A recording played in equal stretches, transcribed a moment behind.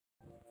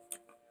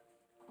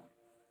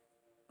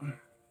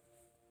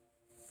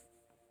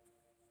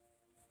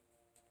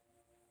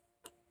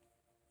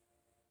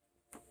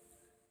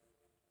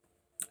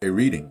A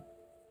reading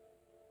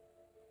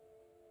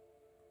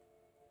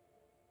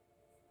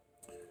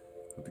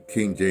of the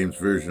King James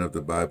Version of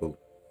the Bible,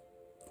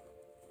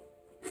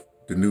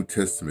 the New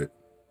Testament,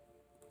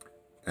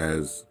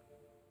 as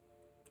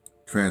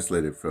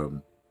translated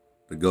from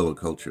the Gullah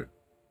culture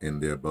in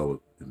their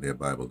Bible.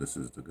 This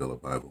is the Gullah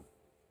Bible.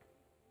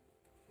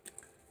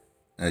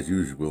 As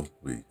usual,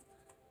 we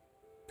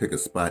pick a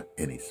spot,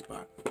 any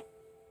spot.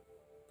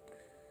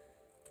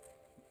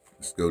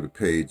 Let's go to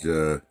page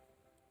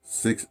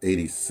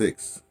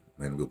 686,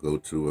 and we'll go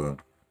to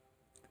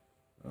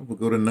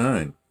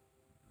 9.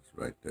 It's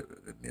right there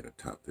near the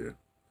top there.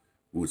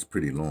 Ooh, it's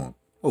pretty long.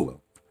 Oh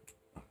well.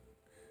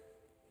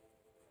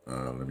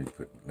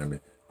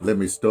 Let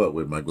me start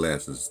with my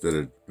glasses instead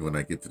of when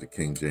I get to the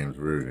King James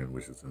Version,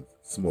 which is a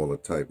smaller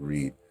type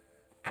read.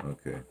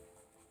 Okay,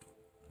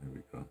 here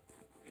we go.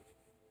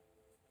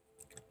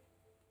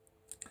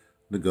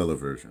 The Gullah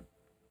version.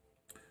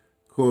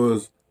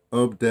 Cause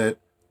of that,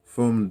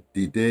 from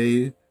the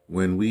day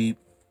when we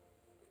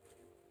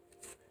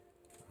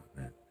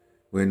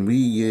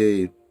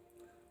ye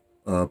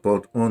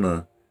bought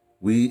honor,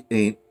 we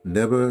ain't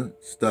never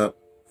stopped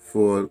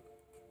for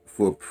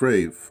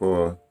pray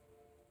for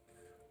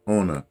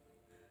honor.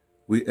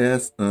 We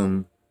ask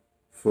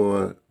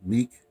for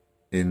meek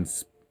in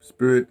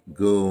spirit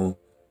go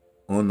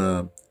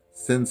honor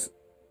sense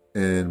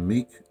and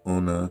meek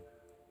honor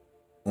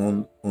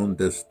on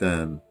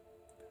understand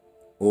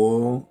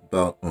all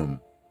about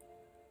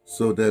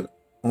so that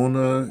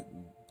honor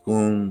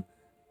gon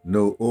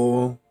know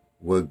all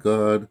what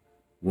God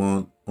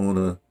want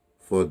honor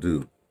for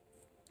do.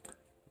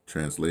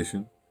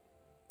 Translation.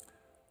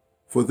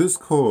 For this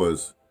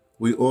cause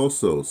we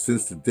also,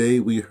 since the day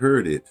we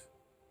heard it,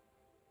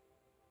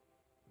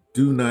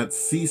 do not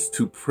cease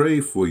to pray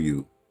for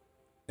you,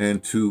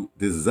 and to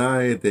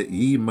desire that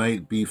ye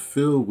might be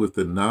filled with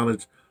the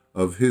knowledge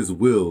of his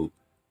will,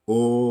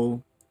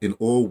 in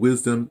all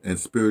wisdom and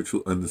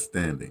spiritual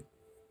understanding.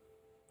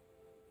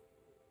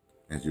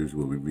 As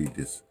usual, we read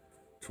this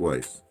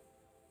twice.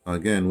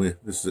 Again,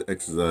 this is an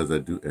exercise I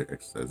do.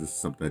 This is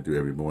something I do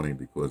every morning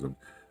because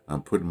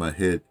I'm putting my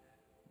head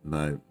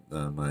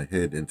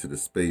into the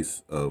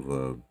space of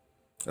a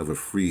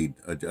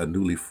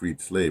newly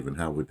freed slave, and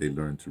how would they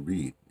learn to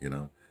read,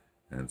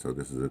 And so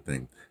this is a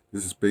thing.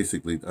 This is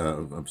basically,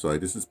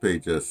 this is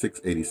page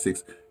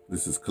 686.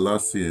 This is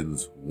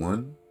Colossians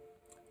 1,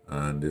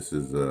 and this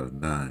is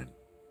 9.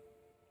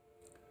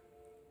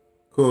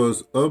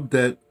 Cause of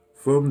that,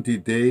 from the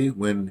day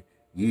when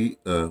we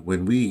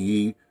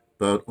ye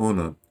bout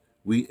honor,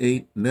 we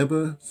ain't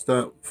never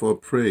stop for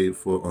pray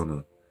for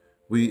honor.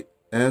 We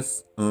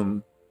ask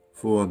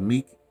for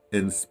meek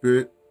and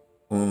spirit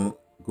on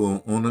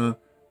go honor,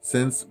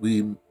 since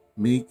we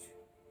meek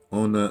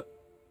honor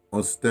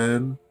or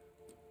stand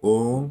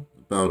all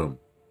about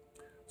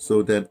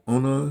so that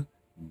honor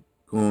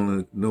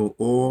gonna know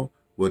all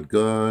what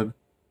God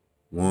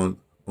want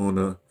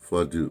honor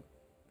for do.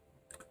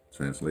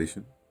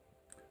 Translation,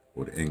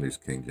 or the English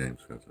King James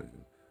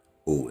translation,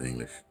 Old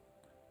English,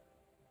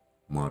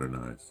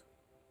 modernized.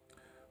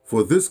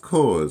 For this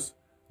cause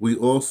we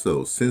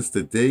also, since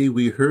the day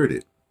we heard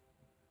it,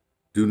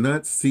 do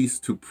not cease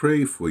to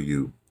pray for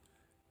you,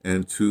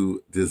 and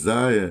to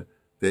desire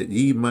that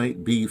ye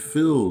might be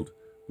filled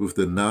with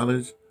the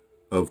knowledge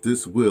of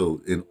this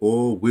will in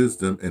all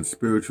wisdom and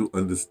spiritual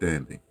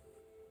understanding.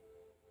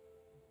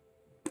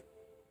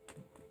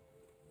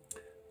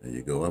 There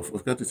you go. I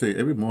forgot to say,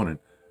 every morning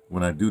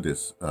when I do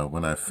this,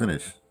 when I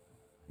finish,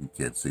 you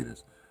can't see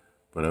this,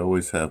 but I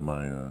always have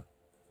my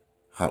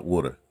hot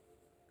water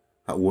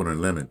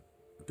and lemon.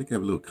 I think I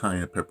have a little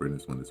cayenne pepper in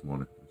this one this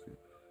morning.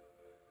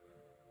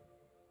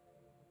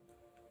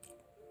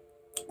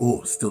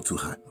 Oh, still too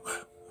hot.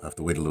 I have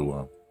to wait a little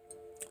while.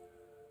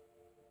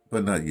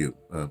 But not you.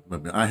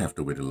 I have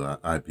to wait a little while.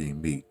 I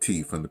being me,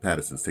 T from the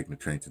Pattersons, taking the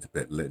train to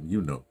Tibet, letting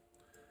you know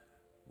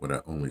what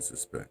I only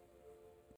suspect.